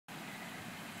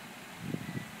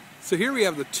So here we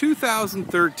have the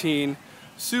 2013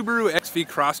 Subaru XV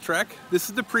Crosstrek. This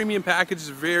is the premium package. It's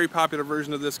a very popular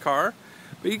version of this car.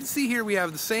 But you can see here we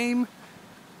have the same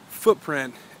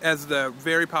footprint as the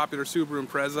very popular Subaru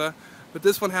Impreza. But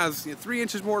this one has 3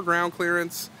 inches more ground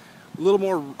clearance, a little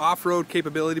more off-road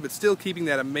capability, but still keeping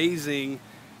that amazing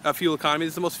fuel economy.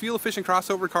 It's the most fuel-efficient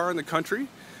crossover car in the country.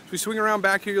 If we swing around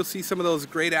back here, you'll see some of those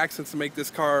great accents that make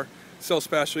this car so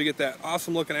special. You get that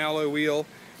awesome-looking alloy wheel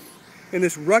and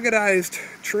this ruggedized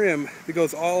trim that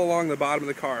goes all along the bottom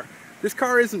of the car. This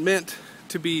car isn't meant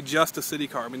to be just a city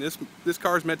car. I mean, this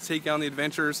car is meant to take you on the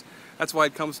adventures. That's why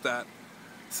it comes with that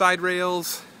side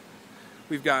rails.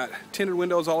 We've got tinted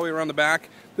windows all the way around the back.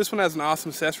 This one has an awesome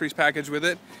accessories package with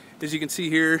it. As you can see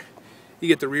here, you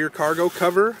get the rear cargo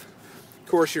cover, of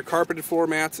course your carpeted floor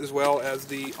mats as well as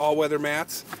the all-weather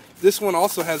mats. This one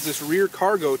also has this rear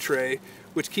cargo tray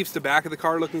which keeps the back of the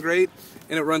car looking great,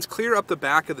 and it runs clear up the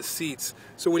back of the seats.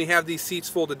 So when you have these seats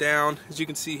folded down, as you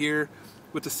can see here,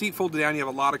 with the seat folded down you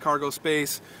have a lot of cargo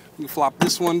space. You can flop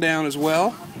this one down as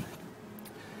well.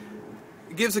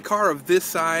 It gives a car of this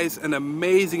size an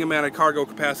amazing amount of cargo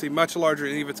capacity, much larger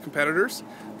than any of its competitors.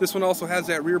 This one also has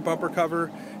that rear bumper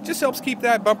cover. It just helps keep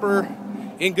that bumper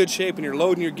in good shape when you're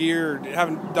loading your gear or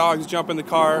having dogs jump in the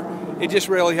car. It just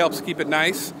really helps keep it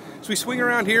nice. So we swing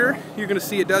around here, you're going to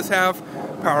see it does have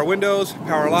power windows,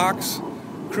 power locks,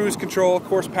 cruise control, of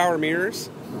course power mirrors.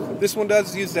 This one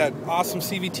does use that awesome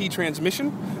CVT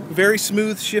transmission. Very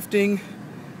smooth shifting,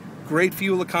 great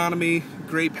fuel economy,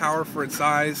 great power for its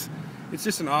size. It's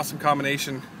just an awesome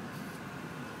combination.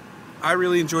 I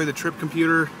really enjoy the trip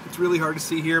computer. It's really hard to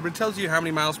see here, but it tells you how many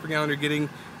miles per gallon you're getting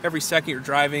every second you're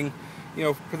driving, you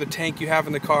know, for the tank you have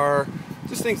in the car,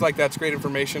 just things like that. It's great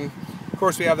information. Of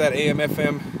course, we have that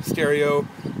AM/FM stereo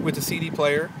with the CD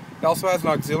player. It also has an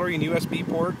auxiliary and USB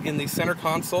port in the center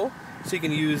console, so you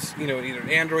can use, you know, either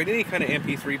Android, any kind of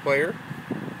MP3 player.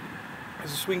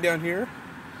 As you swing down here,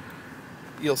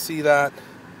 you'll see that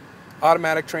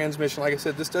automatic transmission. Like I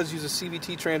said, this does use a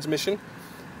CVT transmission.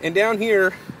 And down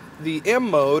here, the M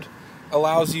mode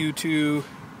allows you to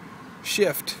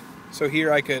shift. So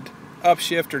here I could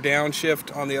upshift or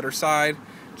downshift on the other side.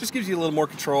 Just gives you a little more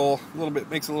control, a little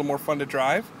bit, makes it a little more fun to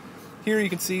drive. Here you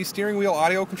can see steering wheel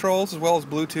audio controls as well as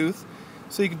Bluetooth.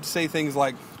 So you can say things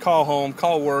like call home,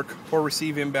 call work, or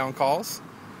receive inbound calls.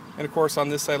 And of course on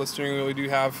this side of the steering wheel we do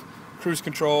have cruise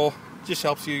control. Just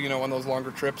helps you, you know, on those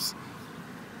longer trips.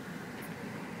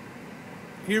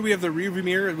 Here we have the rear view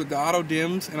mirror with the auto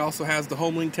dims, and also has the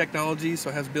HomeLink technology,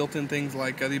 so it has built-in things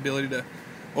like the ability to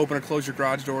open or close your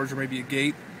garage doors or maybe a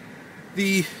gate.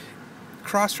 The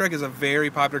Crosstrek is a very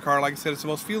popular car. Like I said, it's the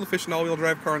most fuel-efficient all-wheel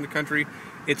drive car in the country.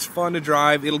 It's fun to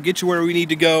drive. It'll get you where we need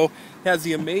to go. It has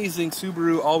the amazing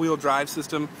Subaru all-wheel drive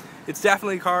system. It's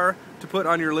definitely a car to put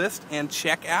on your list and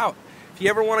check out. If you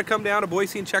ever want to come down to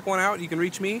Boise and check one out, you can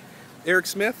reach me, Eric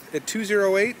Smith, at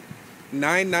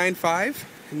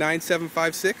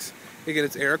 208-995-9756. Again,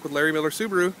 it's Eric with Larry Miller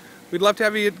Subaru. We'd love to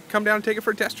have you come down and take it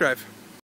for a test drive.